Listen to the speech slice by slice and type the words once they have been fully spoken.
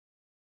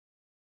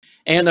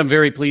And I'm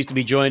very pleased to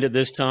be joined at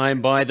this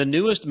time by the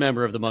newest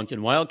member of the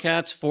Moncton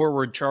Wildcats,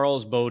 forward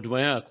Charles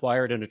Beaudoin,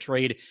 acquired in a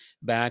trade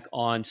back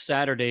on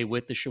Saturday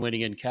with the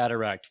Shawinigan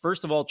Cataract.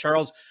 First of all,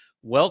 Charles,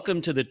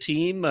 welcome to the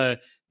team.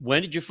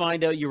 When did you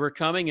find out you were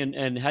coming,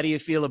 and how do you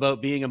feel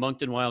about being a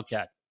Moncton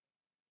Wildcat?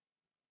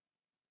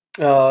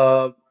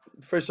 Uh,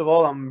 First of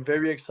all, I'm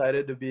very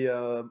excited to be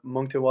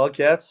Moncton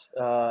Wildcats.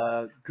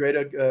 Great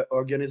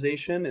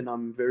organization, and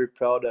I'm very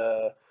proud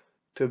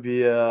to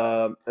be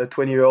a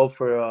 20-year-old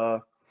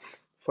for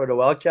the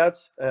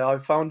Wildcats. I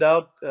found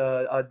out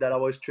that I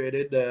was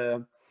traded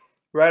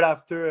right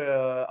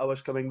after I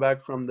was coming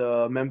back from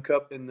the Mem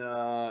Cup in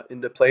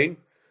the plane.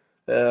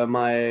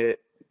 My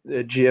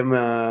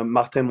GM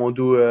Martin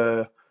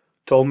Mondou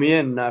told me,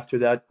 and after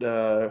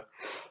that,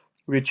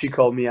 Richie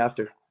called me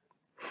after.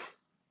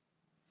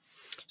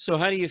 So,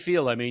 how do you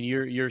feel? I mean,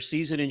 your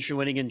season in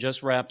Shawinigan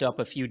just wrapped up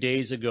a few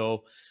days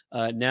ago.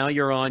 Now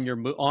you're on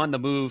the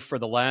move for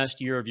the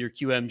last year of your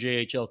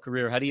QMJHL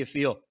career. How do you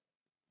feel?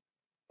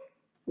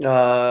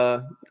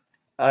 Uh,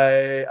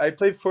 I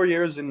played 4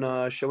 years in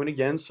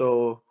Shawinigan,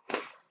 so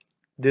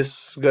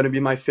this is gonna be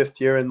my fifth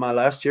year and my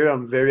last year.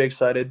 I'm very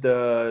excited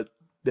to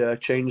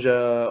change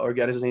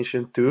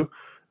organization too,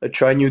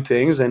 try new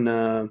things,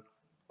 and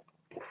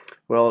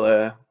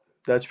well,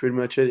 that's pretty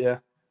much it. Yeah.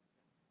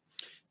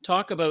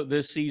 Talk about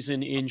this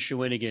season in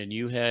Shawinigan.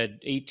 You had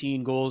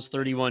 18 goals,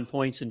 31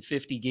 points in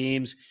 50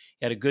 games.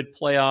 You had a good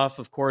playoff,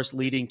 of course,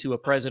 leading to a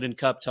President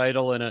Cup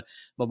title and a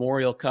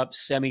Memorial Cup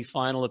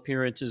semifinal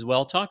appearance as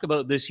well. Talk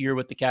about this year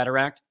with the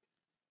Cataract.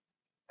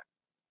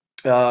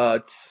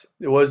 It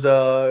was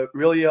a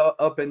really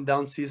up and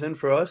down season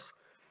for us.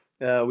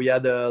 We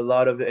had a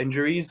lot of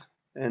injuries,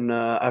 and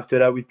after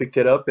that, we picked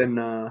it up, and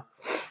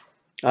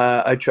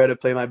I tried to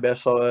play my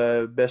best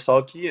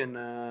hockey,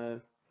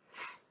 and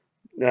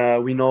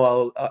we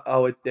know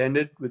how it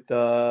ended with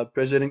the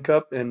President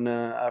Cup, and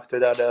after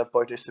that,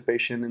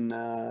 participation in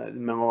the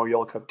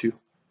Memorial Cup too.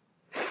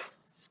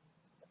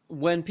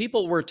 When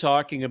people were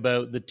talking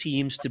about the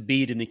teams to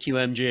beat in the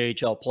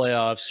QMJHL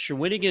playoffs,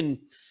 Shawinigan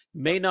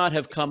may not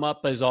have come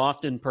up as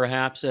often,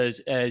 perhaps,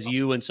 as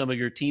you and some of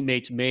your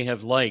teammates may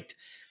have liked.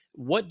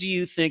 What do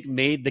you think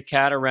made the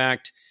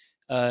Cataract,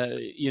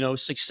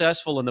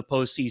 successful in the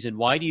postseason?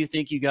 Why do you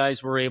think you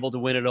guys were able to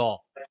win it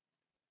all?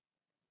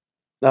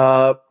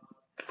 Uh,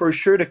 for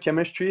sure, the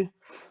chemistry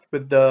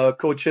with the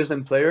coaches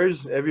and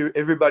players,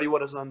 everybody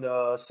was on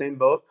the same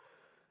boat,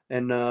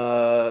 and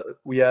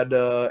we had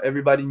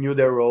everybody knew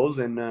their roles,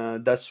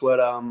 and that's what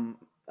I'm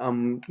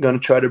gonna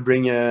try to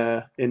bring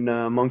in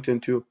Moncton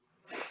too.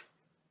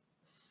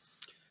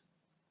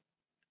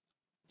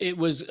 It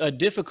was a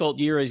difficult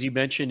year, as you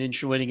mentioned, in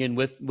Shawinigan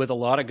with a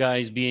lot of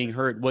guys being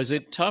hurt. Was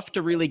it tough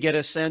to really get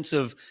a sense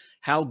of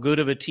how good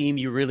of a team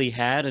you really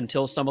had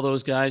until some of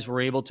those guys were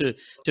able to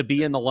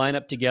be in the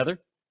lineup together?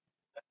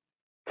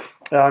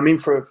 I mean,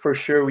 for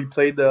sure, we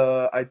played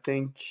I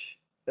think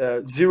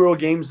 0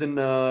 games in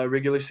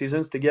regular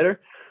seasons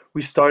together.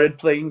 We started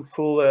playing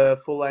full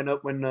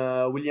lineup when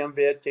William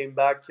Viet came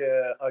back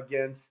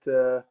against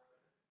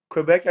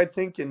Quebec, I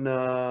think, in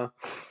the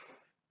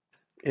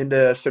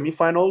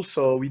semifinals.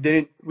 So we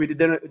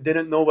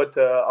didn't know what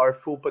our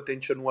full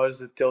potential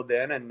was until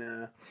then,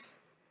 and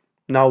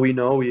now we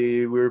know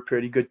we're a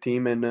pretty good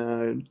team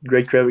and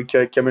great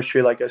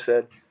chemistry, like I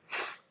said.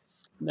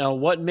 Now,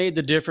 what made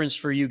the difference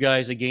for you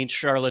guys against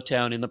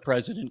Charlottetown in the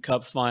President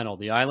Cup final?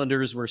 The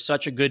Islanders were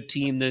such a good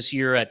team this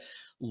year at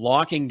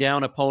locking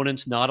down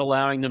opponents, not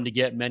allowing them to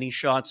get many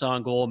shots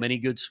on goal, many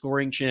good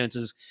scoring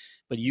chances.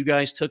 But you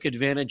guys took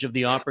advantage of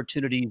the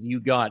opportunities you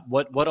got.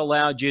 What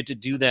allowed you to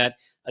do that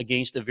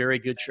against a very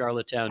good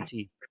Charlottetown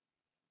team?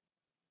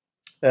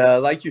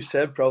 Like you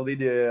said, probably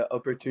the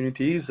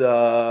opportunities.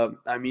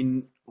 I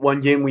mean, one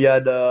game we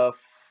had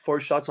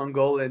 4 shots on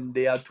goal and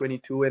they had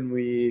 22, and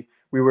we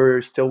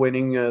were still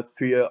winning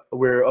three.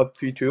 We're up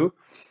 3-2.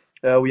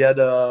 We had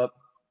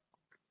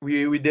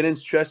we didn't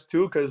stress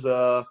too because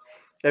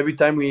every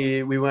time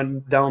we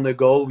went down the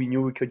goal, we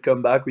knew we could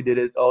come back. We did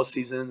it all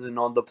seasons and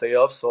on the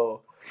playoffs.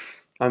 So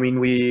I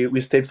mean,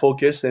 we stayed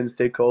focused and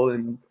stayed cool,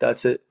 and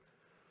that's it.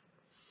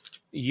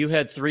 You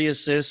had 3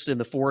 assists in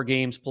the 4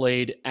 games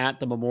played at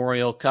the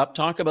Memorial Cup.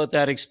 Talk about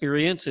that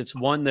experience. It's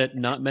one that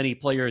not many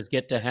players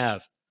get to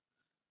have.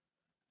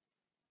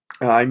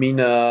 I mean,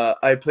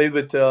 I played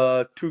with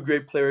two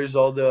great players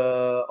all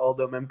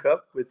the Mem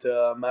Cup with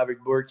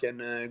Maverick Burke and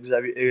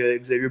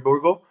Xavier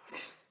Bourgo.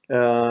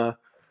 Uh,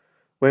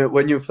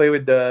 when you play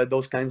with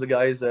those kinds of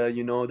guys,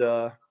 you know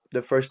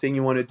the first thing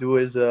you want to do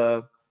is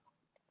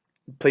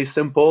play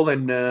simple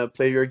and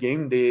play your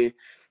game.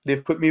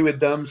 They've put me with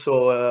them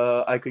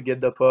so I could get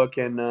the puck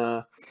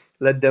and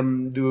let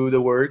them do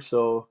the work.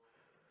 So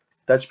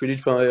that's pretty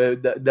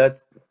fun.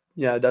 That's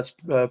yeah, that's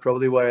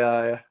probably why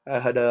I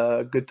had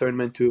a good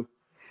tournament too.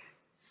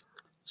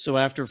 So,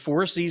 after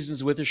 4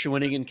 seasons with the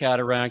Shawinigan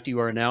Cataract, you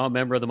are now a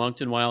member of the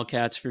Moncton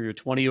Wildcats for your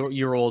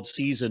 20-year-old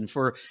season.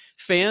 For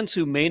fans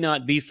who may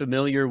not be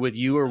familiar with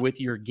you or with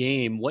your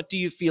game, what do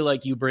you feel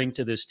like you bring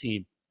to this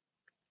team?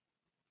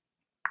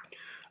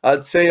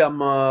 I'd say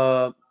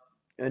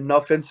an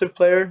offensive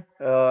player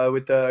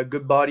with a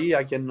good body.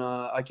 I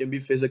can be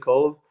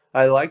physical.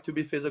 I like to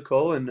be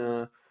physical,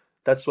 and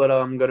that's what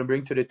I'm gonna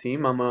bring to the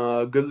team. I'm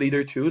a good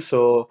leader too,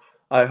 so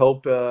I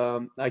hope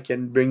I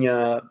can bring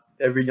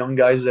every young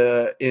guys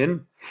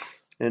in,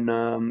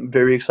 and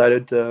very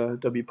excited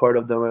to be part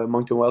of the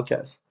Moncton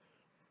Wildcats.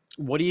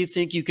 What do you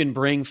think you can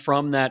bring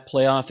from that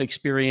playoff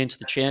experience,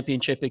 the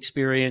championship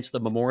experience, the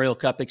Memorial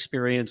Cup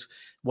experience?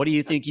 What do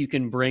you think you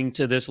can bring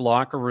to this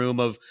locker room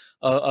of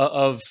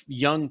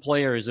young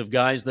players, of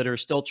guys that are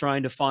still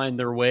trying to find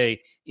their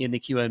way in the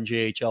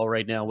QMJHL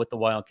right now with the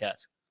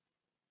Wildcats?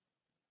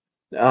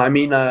 I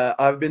mean,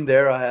 I've been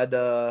there. I had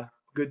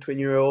good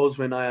 20-year-olds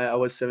when I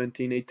was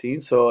 17, 18.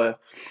 So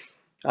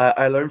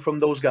I learned from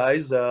those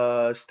guys.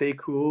 Stay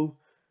cool.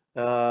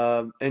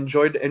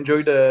 Enjoy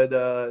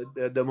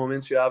the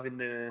moments you have in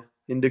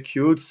the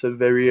queue. It's a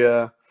very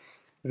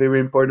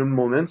important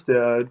moments.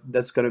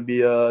 That's gonna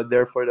be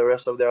there for the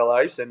rest of their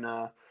lives, and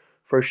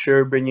for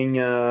sure bringing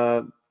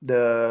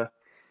the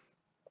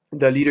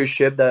the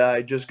leadership that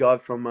I just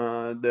got from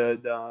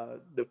the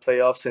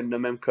playoffs and the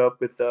Mem Cup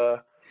with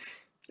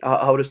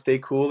how to stay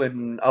cool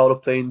and how to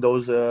play in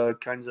those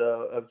kinds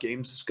of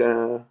games. It's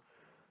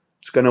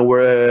gonna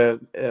work.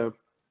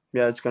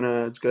 Yeah, it's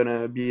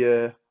gonna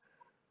be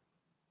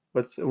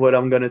what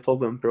I'm gonna tell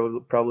them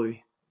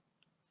probably.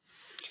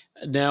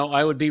 Now,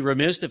 I would be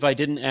remiss if I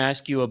didn't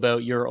ask you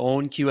about your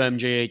own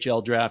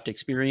QMJHL draft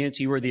experience.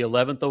 You were the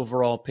 11th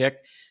overall pick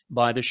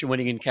by the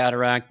Shawinigan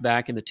Cataract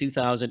back in the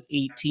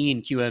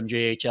 2018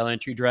 QMJHL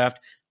entry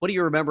draft. What do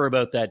you remember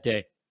about that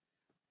day?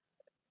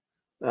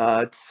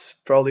 It's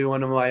probably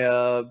one of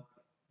my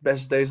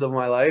best days of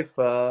my life.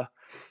 I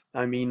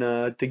mean,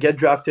 to get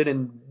drafted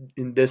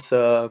in this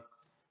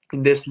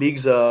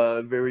league's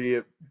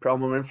very proud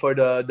moment for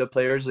the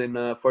players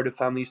and for the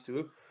families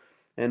too.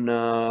 And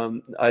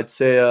I'd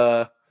say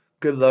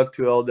good luck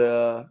to all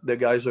the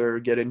guys who are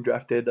getting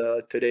drafted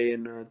today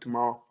and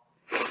tomorrow.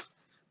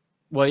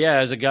 Well, yeah,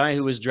 as a guy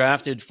who was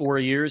drafted 4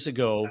 years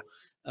ago,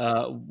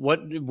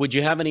 what would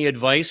you have any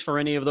advice for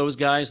any of those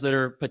guys that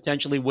are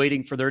potentially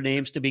waiting for their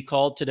names to be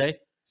called today?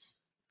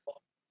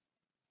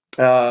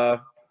 Uh,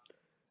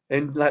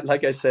 and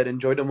like I said,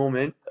 enjoy the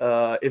moment.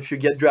 If you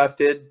get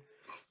drafted,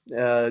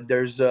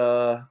 there's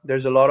a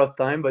lot of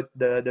time, but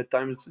the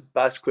time is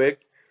passed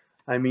quick.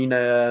 I mean,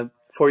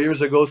 4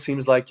 years ago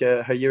seems like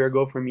a year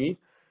ago for me,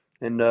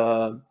 and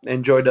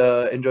enjoy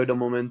the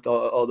moment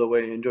all the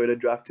way. Enjoy the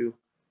draft too.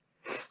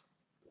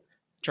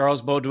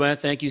 Charles Beaudoin,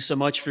 thank you so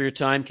much for your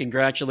time.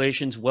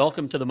 Congratulations.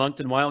 Welcome to the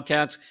Moncton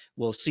Wildcats.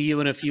 We'll see you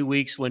in a few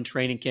weeks when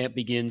training camp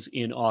begins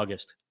in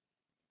August.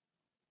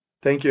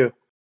 Thank you.